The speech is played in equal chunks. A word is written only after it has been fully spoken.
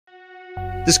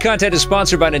This content is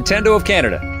sponsored by Nintendo of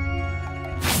Canada.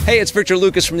 Hey, it's Victor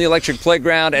Lucas from the Electric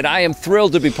Playground, and I am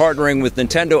thrilled to be partnering with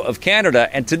Nintendo of Canada.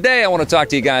 And today I want to talk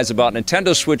to you guys about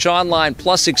Nintendo Switch Online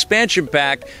Plus Expansion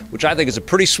Pack, which I think is a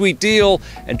pretty sweet deal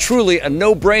and truly a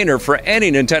no-brainer for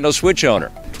any Nintendo Switch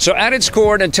owner. So at its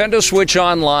core, Nintendo Switch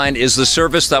Online is the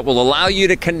service that will allow you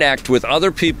to connect with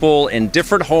other people in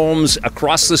different homes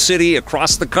across the city,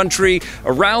 across the country,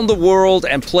 around the world,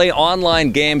 and play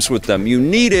online games with them. You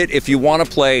need it if you want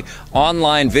to play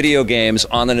online video games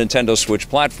on the Nintendo Switch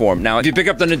platform. Now, if you pick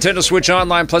up the Nintendo Switch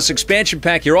Online Plus Expansion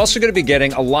Pack, you're also going to be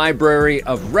getting a library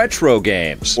of retro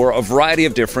games or a variety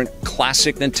of different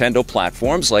classic Nintendo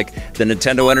platforms like the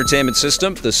Nintendo Entertainment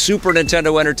System, the Super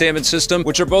Nintendo Entertainment System,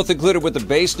 which are both included with the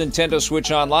base Nintendo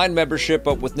Switch Online membership.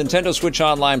 But with Nintendo Switch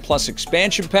Online Plus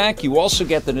Expansion Pack, you also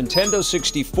get the Nintendo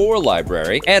 64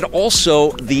 library and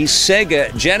also the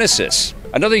Sega Genesis.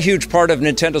 Another huge part of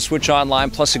Nintendo Switch Online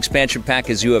Plus Expansion Pack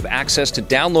is you have access to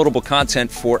downloadable content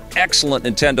for excellent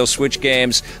Nintendo Switch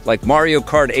games like Mario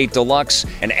Kart 8 Deluxe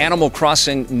and Animal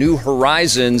Crossing New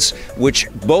Horizons,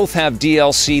 which both have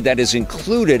DLC that is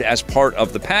included as part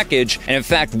of the package. And in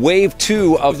fact, Wave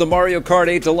 2 of the Mario Kart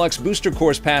 8 Deluxe Booster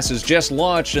Course Passes just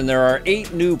launched, and there are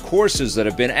 8 new courses that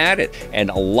have been added and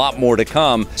a lot more to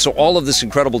come. So all of this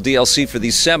incredible DLC for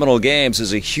these seminal games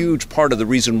is a huge part of the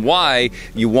reason why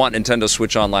you want Nintendo Switch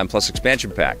Online Plus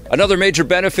Expansion Pack. Another major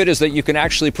benefit is that you can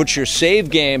actually put your save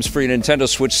games for your Nintendo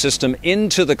Switch system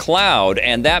into the cloud,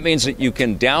 and that means that you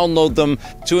can download them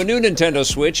to a new Nintendo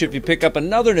Switch if you pick up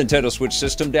another Nintendo Switch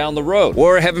system down the road.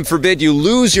 Or heaven forbid you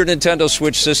lose your Nintendo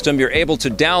Switch system, you're able to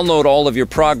download all of your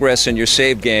progress and your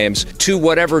save games to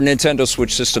whatever Nintendo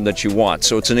Switch system that you want.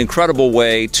 So it's an incredible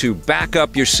way to back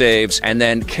up your saves and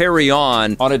then carry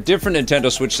on a different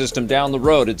Nintendo Switch system down the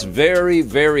road. It's very,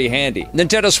 very handy.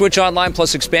 Nintendo Switch Online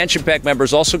Plus Expansion Pack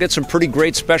members also get some pretty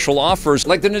great special offers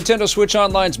like the Nintendo Switch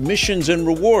Online's Missions and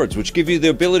Rewards, which give you the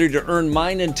ability to earn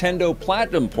My Nintendo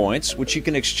Platinum points, which you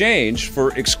can exchange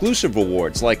for exclusive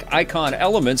rewards like Icon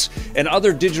Elements and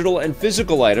other digital and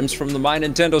physical items from the My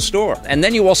Nintendo store. And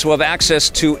then you also have access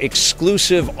to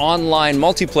exclusive online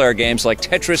multiplayer games like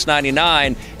Tetris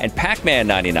 99 and Pac-Man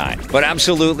 99. But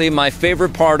absolutely, my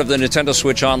favorite part of the Nintendo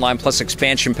Switch Online Plus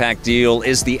Expansion Pack deal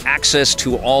is the access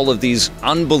to all of these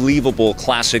unbelievable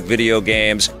classic video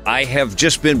games. I have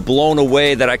just been blown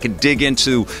away that I can dig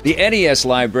into the NES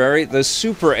library, the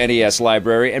Super NES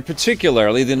library, and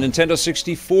particularly the Nintendo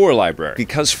 64 library.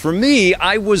 Because for me,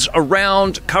 I was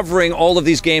around covering all of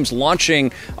these games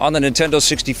launching on the Nintendo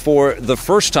 64 the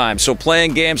first time. So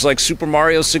playing games like Super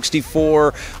Mario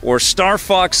 64 or Star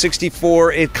Fox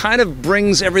 64, it kind of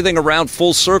brings everything around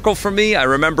full circle for me. I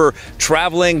remember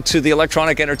traveling to the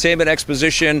Electronic Entertainment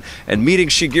Exposition and meeting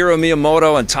Shigeru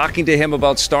Miyamoto and talking to him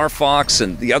about Star Fox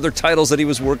and the other titles that he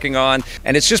was working on.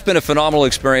 And it's just been a phenomenal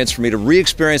experience for me to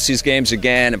re-experience these games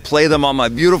again and play them on my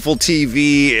beautiful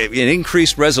TV in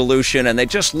increased resolution, and they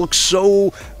just look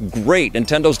so great.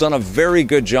 Nintendo's done a very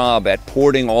good job at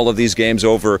porting all of these games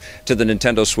over to the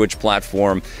Nintendo Switch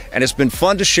platform, and it's been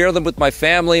fun to share them with my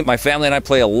family. My family and I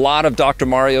play a lot of Dr.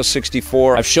 Mario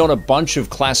 64. I've shown a bunch of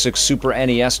classic Super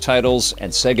NES titles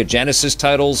and Sega Genesis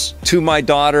titles to my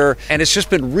daughter, and it's just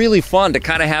been really fun to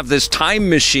kind of have this time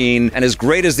machine. And as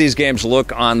great as these games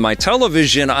look on my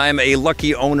television, I'm a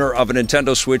lucky owner of a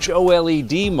Nintendo Switch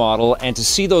OLED model, and to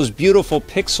see those beautiful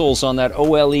pixels on that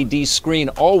OLED screen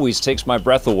always takes my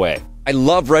breath away. I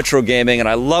love retro gaming, and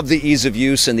I love the ease of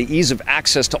use and the ease of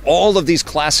access to all of these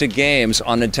classic games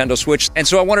on Nintendo Switch. And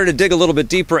so I wanted to dig a little bit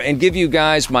deeper and give you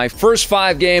guys my first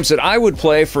 5 games that I would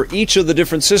play for each of the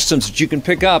different systems that you can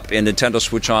pick up in Nintendo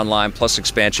Switch Online Plus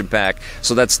Expansion Pack.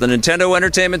 So that's the Nintendo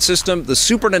Entertainment System, the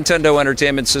Super Nintendo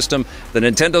Entertainment System, the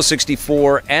Nintendo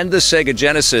 64, and the Sega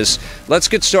Genesis. Let's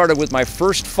get started with my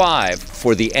first 5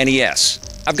 for the NES.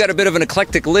 I've got a bit of an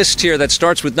eclectic list here that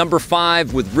starts with number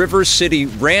 5 with River City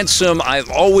Ransom. I've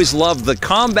always loved the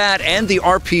combat and the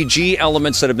RPG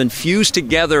elements that have been fused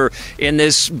together in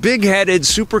this big-headed,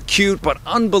 super cute, but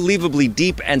unbelievably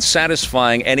deep and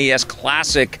satisfying NES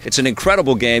classic. It's an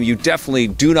incredible game. You definitely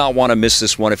do not want to miss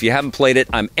this one. If you haven't played it,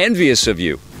 I'm envious of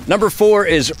you. Number 4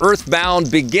 is Earthbound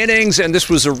Beginnings, and this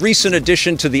was a recent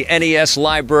addition to the NES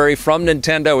library from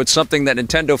Nintendo. It's something that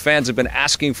Nintendo fans have been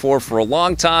asking for a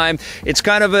long time. It's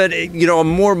kind of a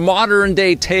more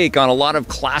modern-day take on a lot of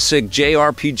classic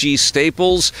JRPG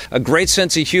staples, a great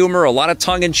sense of humor, a lot of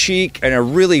tongue-in-cheek, and a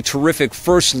really terrific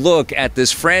first look at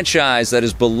this franchise that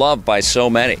is beloved by so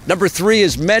many. Number 3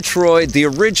 is Metroid, the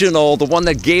original, the one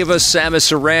that gave us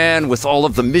Samus Aran with all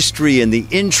of the mystery and the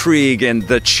intrigue and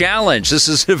the challenge. This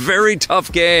is a very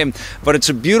tough game, but it's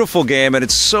a beautiful game, and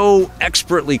it's so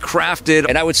expertly crafted.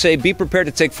 And I would say be prepared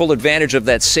to take full advantage of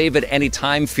that save at any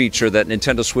time feature that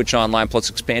Nintendo Switch Online Plus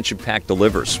Expansion Pack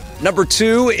delivers. Number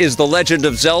 2 is The Legend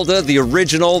of Zelda, the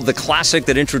original, the classic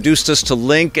that introduced us to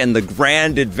Link and the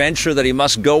grand adventure that he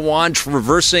must go on,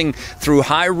 traversing through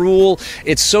Hyrule.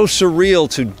 It's so surreal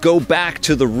to go back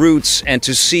to the roots and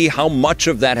to see how much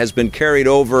of that has been carried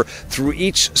over through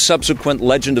each subsequent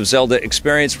Legend of Zelda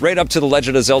experience, right up to The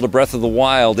Legend of Zelda Breath of the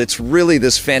Wild. It's really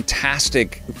this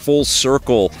fantastic full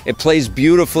circle. It plays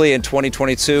beautifully in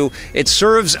 2022. It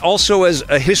serves also as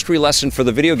a history lesson for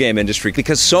the video game industry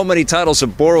because so many titles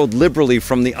have borrowed liberally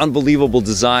from the unbelievable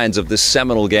designs of this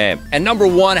seminal game. And number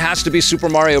 1 has to be Super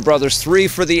Mario Bros. 3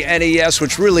 for the NES,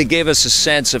 which really gave us a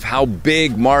sense of how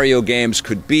big Mario games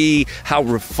could be, how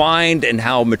refined and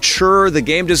how mature the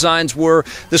game designs were.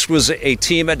 This was a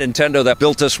team at Nintendo that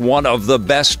built us one of the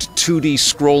best 2D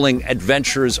scrolling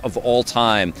adventures of all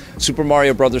time. Super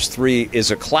Mario Bros. 3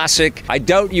 is a classic. I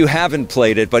doubt you haven't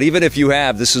played it, but even if you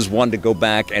have, this is one to go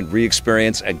back and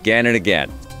re-experience again and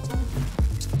again.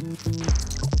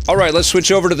 All right, let's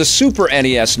switch over to the Super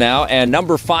NES now, and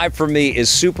number 5 for me is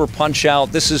Super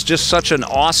Punch-Out. This is just such an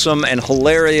awesome and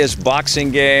hilarious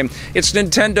boxing game. It's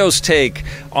Nintendo's take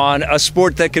on a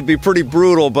sport that could be pretty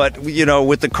brutal, but, you know,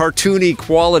 with the cartoony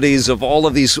qualities of all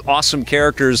of these awesome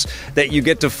characters that you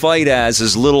get to fight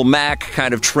as little Mac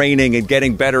kind of training and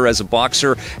getting better as a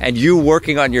boxer, and you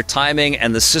working on your timing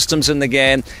and the systems in the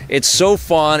game. It's so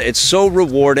fun, it's so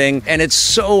rewarding, and it's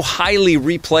so highly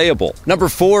replayable. Number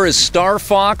 4 is Star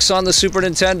Fox on the Super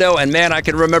Nintendo, and man, I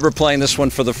can remember playing this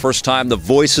one for the first time. The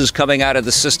voices coming out of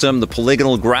the system, the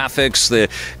polygonal graphics, the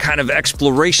kind of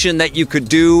exploration that you could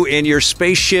do in your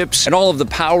spaceships, and all of the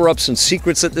power-ups and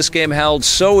secrets that this game held.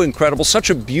 So incredible, such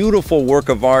a beautiful work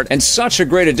of art, and such a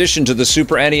great addition to the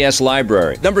Super NES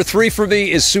library. Number 3 for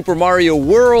me is Super Mario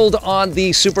World on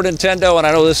the Super Nintendo, and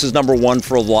I know this is number 1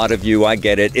 for a lot of you. I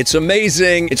get it. It's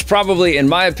amazing. It's probably, in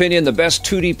my opinion, the best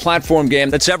 2D platform game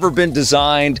that's ever been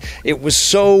designed. It was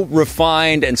so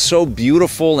refined and so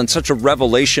beautiful and such a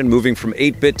revelation moving from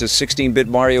 8-bit to 16-bit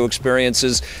Mario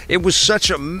experiences. It was such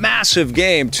a massive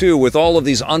game too, with all of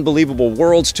these unbelievable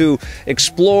worlds to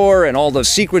explore and all the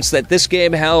secrets that this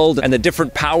game held and the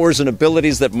different powers and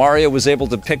abilities that Mario was able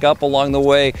to pick up along the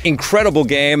way. Incredible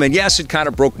game, and yes, it kind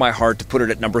of broke my heart to put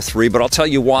it at number 3, but I'll tell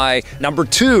you why. Number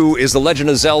 2 is The Legend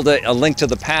of Zelda: A Link to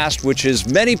the Past, which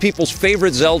is many people's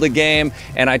favorite Zelda game,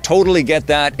 and I totally get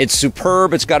that. It's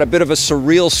superb. It's got a bit of a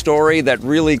surreal story that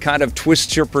really kind of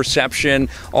twists your perception,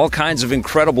 all kinds of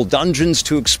incredible dungeons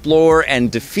to explore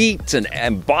and defeat,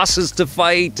 and bosses to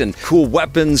fight, and cool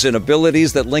weapons and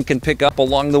abilities that Link can pick up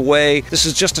along the way. This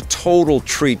is just a total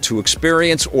treat to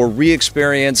experience or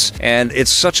re-experience, and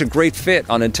it's such a great fit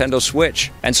on Nintendo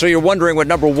Switch. And so you're wondering what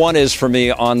number 1 is for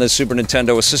me on the Super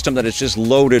Nintendo, a system that is just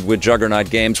loaded with juggernaut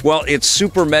games. Well, it's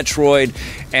Super Metroid,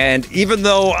 and even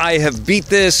though I have beat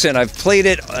this and I've played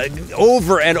it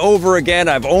over and over again,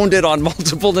 I've owned it on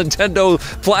multiple Nintendo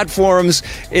platforms,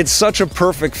 it's such a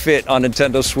perfect fit on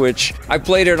Nintendo Switch. I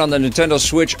played it on the Nintendo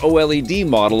Switch OLED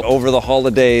model over the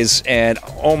holidays, and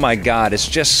oh my god, it's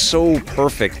just so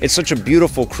perfect. It's such a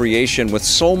beautiful creation with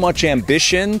so much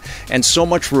ambition and so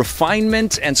much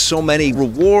refinement and so many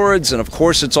rewards, and of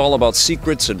course it's all about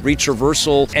secrets and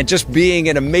retraversal and just being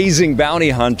an amazing bounty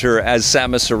hunter as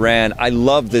Samus Aran. I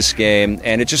love this game,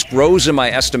 and it just grows in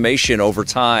my estimation over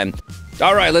time.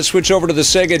 All right, let's switch over to the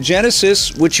Sega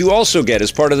Genesis, which you also get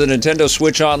as part of the Nintendo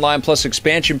Switch Online Plus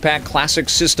Expansion Pack Classic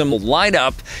System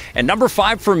lineup. And number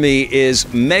 5 for me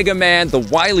is Mega Man: The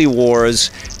Wily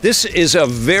Wars. This is a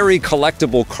very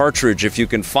collectible cartridge if you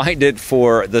can find it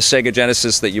for the Sega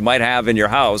Genesis that you might have in your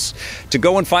house. To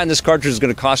go and find this cartridge is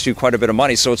going to cost you quite a bit of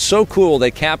money, so it's so cool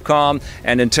that Capcom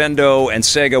and Nintendo and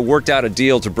Sega worked out a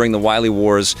deal to bring the Wily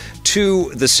Wars to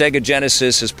the Sega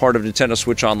Genesis as part of Nintendo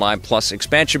Switch Online Plus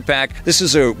Expansion Pack. This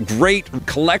is a great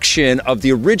collection of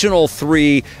the original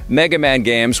 3 Mega Man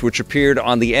games, which appeared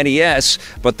on the NES,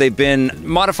 but they've been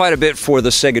modified a bit for the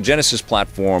Sega Genesis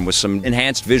platform with some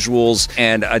enhanced visuals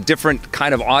and a different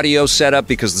kind of audio setup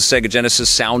because the Sega Genesis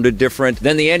sounded different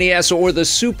than the NES or the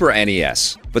Super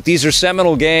NES. But these are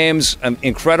seminal games,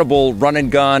 incredible run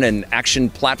and gun and action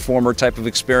platformer type of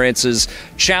experiences.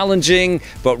 Challenging,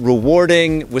 but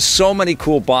rewarding, with so many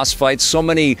cool boss fights, so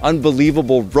many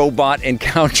unbelievable robot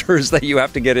encounters that you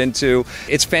have to get into.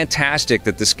 It's fantastic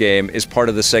that this game is part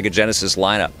of the Sega Genesis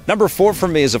lineup. Number 4 for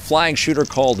me is a flying shooter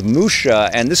called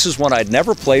M.U.S.H.A, and this is one I'd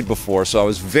never played before, so I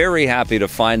was very happy to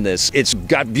find this. It's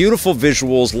got beautiful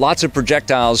visuals, lots of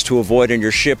projectiles to avoid in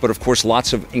your ship, but of course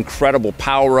lots of incredible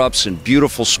power-ups and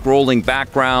beautiful beautiful scrolling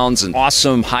backgrounds and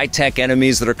awesome high-tech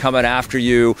enemies that are coming after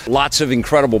you. Lots of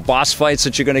incredible boss fights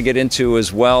that you're going to get into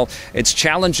as well. It's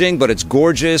challenging, but it's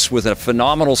gorgeous with a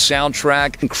phenomenal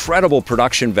soundtrack, incredible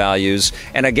production values.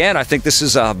 And again, I think this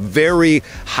is a very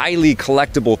highly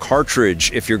collectible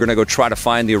cartridge if you're going to go try to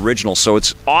find the original. So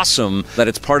it's awesome that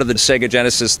it's part of the Sega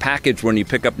Genesis package when you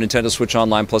pick up Nintendo Switch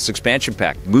Online Plus expansion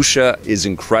pack. M.U.S.H.A is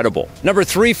incredible. Number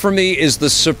 3 for me is the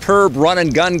superb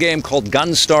run-and-gun game called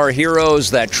Gunstar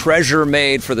Heroes that Treasure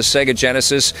made for the Sega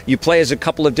Genesis. You play as a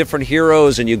couple of different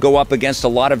heroes and you go up against a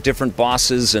lot of different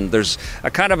bosses, and there's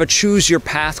a kind of a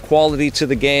choose-your-path quality to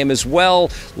the game as well.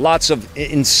 Lots of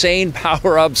insane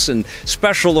power-ups and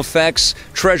special effects.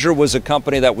 Treasure was a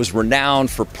company that was renowned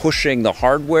for pushing the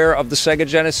hardware of the Sega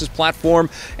Genesis platform,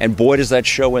 and boy does that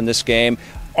show in this game.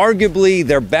 Arguably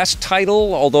their best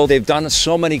title, although they've done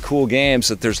so many cool games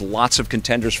that there's lots of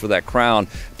contenders for that crown.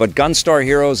 But Gunstar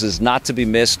Heroes is not to be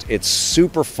missed. It's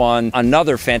super fun.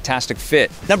 Another fantastic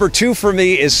fit. Number 2 for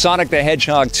me is Sonic the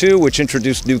Hedgehog 2, which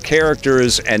introduced new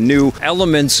characters and new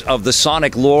elements of the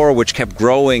Sonic lore, which kept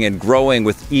growing and growing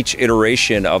with each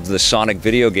iteration of the Sonic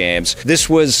video games. This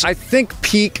was, I think,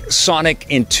 peak Sonic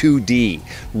in 2D.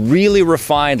 Really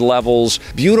refined levels,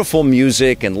 beautiful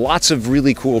music, and lots of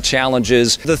really cool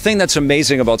challenges. The thing that's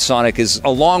amazing about Sonic is,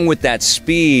 along with that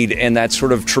speed and that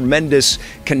sort of tremendous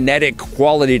kinetic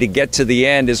quality to get to the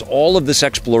end, is all of this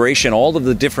exploration, all of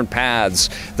the different paths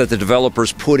that the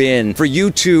developers put in for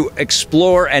you to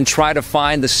explore and try to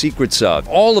find the secrets of.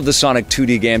 All of the Sonic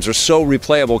 2D games are so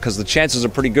replayable because the chances are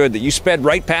pretty good that you sped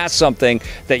right past something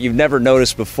that you've never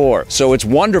noticed before. So it's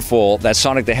wonderful that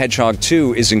Sonic the Hedgehog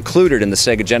 2 is included in the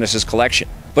Sega Genesis collection.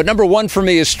 But number 1 for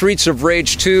me is Streets of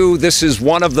Rage 2. This is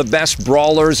one of the best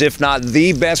brawlers, if not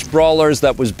the best brawlers,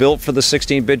 that was built for the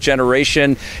 16-bit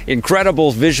generation.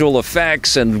 Incredible visual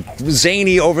effects and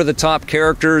zany, over-the-top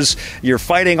characters. You're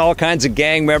fighting all kinds of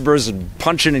gang members and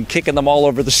punching and kicking them all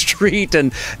over the street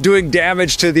and doing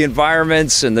damage to the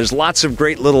environments. And there's lots of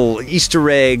great little Easter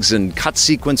eggs and cut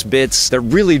sequence bits that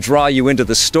really draw you into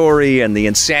the story and the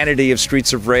insanity of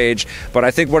Streets of Rage. But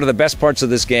I think one of the best parts of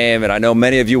this game, and I know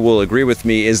many of you will agree with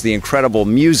me, is the incredible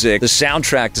music. The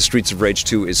soundtrack to Streets of Rage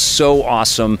 2 is so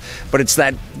awesome, but it's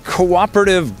that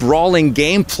cooperative brawling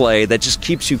gameplay that just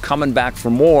keeps you coming back for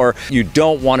more. You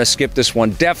don't want to skip this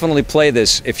one. Definitely play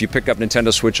this if you pick up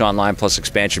Nintendo Switch Online Plus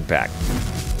expansion pack.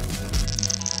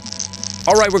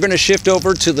 All right, we're going to shift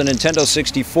over to the Nintendo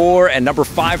 64, and number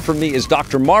 5 for me is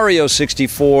Dr. Mario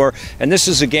 64, and this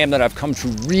is a game that I've come to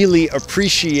really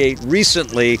appreciate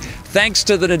recently thanks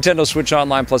to the Nintendo Switch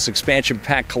Online Plus expansion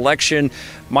pack collection.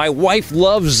 My wife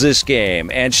loves this game,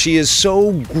 and she is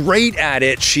so great at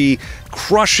it. She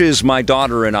crushes my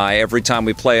daughter and I every time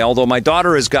we play, although my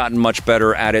daughter has gotten much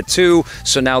better at it too,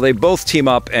 so now they both team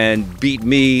up and beat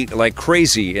me like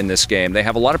crazy in this game. They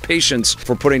have a lot of patience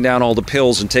for putting down all the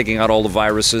pills and taking out all the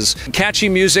viruses. Catchy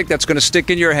music that's going to stick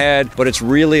in your head, but it's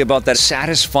really about that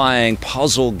satisfying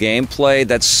puzzle gameplay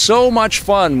that's so much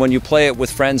fun when you play it with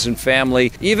friends and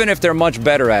family, even if they're much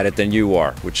better at it than you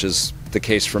are, which is the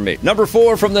case for me. Number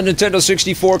 4 from the Nintendo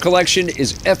 64 collection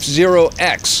is F-Zero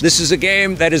X. This is a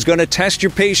game that is going to test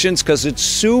your patience because it's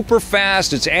super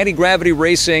fast. It's anti-gravity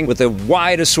racing with a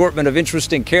wide assortment of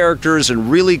interesting characters and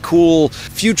really cool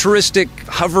futuristic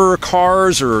hover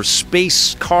cars or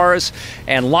space cars,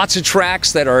 and lots of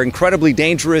tracks that are incredibly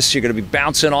dangerous. You're going to be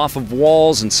bouncing off of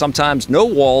walls and sometimes no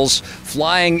walls,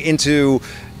 flying into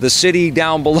the city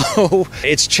down below.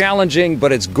 It's challenging,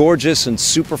 but it's gorgeous and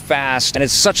super fast, and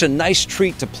it's such a nice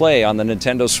treat to play on the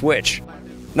Nintendo Switch.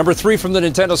 Number 3 from the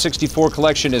Nintendo 64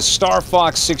 collection is Star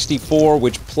Fox 64,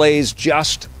 which plays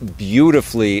just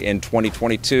beautifully in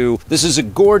 2022. This is a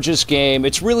gorgeous game.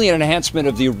 It's really an enhancement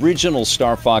of the original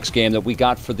Star Fox game that we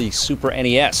got for the Super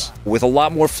NES, with a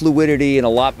lot more fluidity and a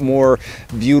lot more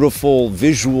beautiful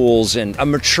visuals and a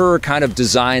mature kind of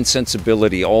design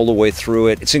sensibility all the way through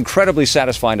it. It's incredibly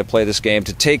satisfying to play this game,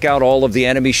 to take out all of the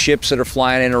enemy ships that are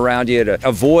flying in around you, to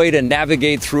avoid and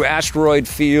navigate through asteroid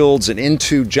fields and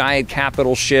into giant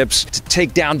capital ships, to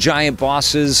take down giant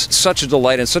bosses. Such a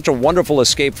delight and such a wonderful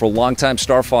escape for longtime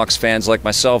Star Fox fans like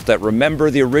myself that remember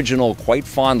the original quite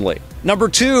fondly. Number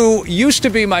 2 used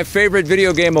to be my favorite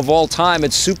video game of all time.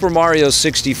 It's Super Mario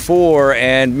 64,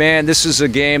 and man, this is a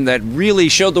game that really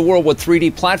showed the world what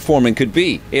 3D platforming could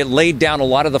be. It laid down a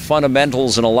lot of the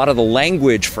fundamentals and a lot of the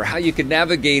language for how you could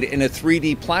navigate in a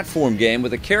 3D platform game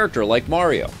with a character like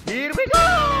Mario. Here we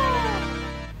go!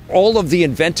 All of the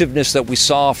inventiveness that we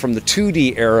saw from the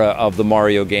 2D era of the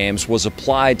Mario games was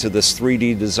applied to this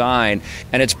 3D design,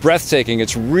 and it's breathtaking.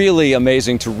 It's really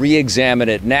amazing to re-examine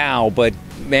it now, but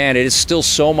man, it is still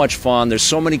so much fun. There's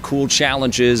so many cool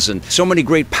challenges and so many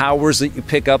great powers that you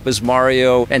pick up as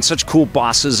Mario, and such cool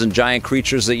bosses and giant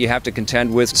creatures that you have to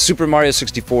contend with. Super Mario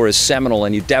 64 is seminal,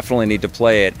 and you definitely need to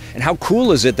play it. And how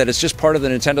cool is it that it's just part of the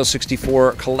Nintendo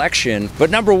 64 collection? But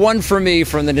number one for me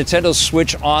from the Nintendo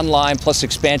Switch Online Plus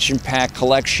Expansion Pack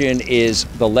collection is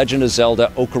The Legend of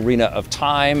Zelda Ocarina of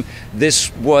Time.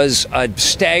 This was a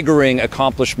staggering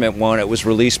accomplishment when it was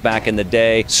released back in the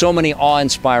day. So many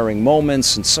awe-inspiring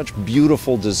moments and such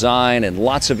beautiful design and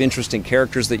lots of interesting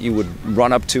characters that you would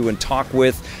run up to and talk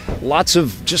with. Lots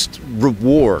of just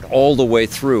reward all the way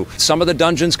through. Some of the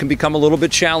dungeons can become a little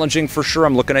bit challenging for sure.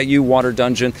 I'm looking at you, Water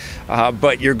Dungeon.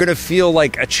 But you're going to feel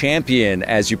like a champion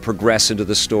as you progress into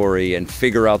the story and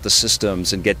figure out the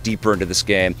systems and get deeper into this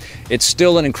game. It's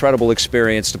still an incredible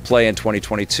experience to play in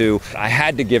 2022. I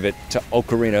had to give it to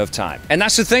Ocarina of Time. And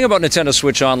that's the thing about Nintendo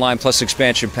Switch Online Plus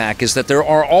Expansion Pack, is that there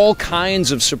are all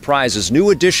kinds of surprises, new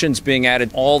additions being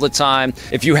added all the time.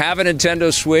 If you have a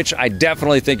Nintendo Switch, I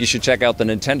definitely think you should check out the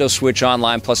Nintendo Switch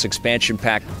Online Plus Expansion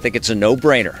Pack. I think it's a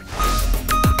no-brainer.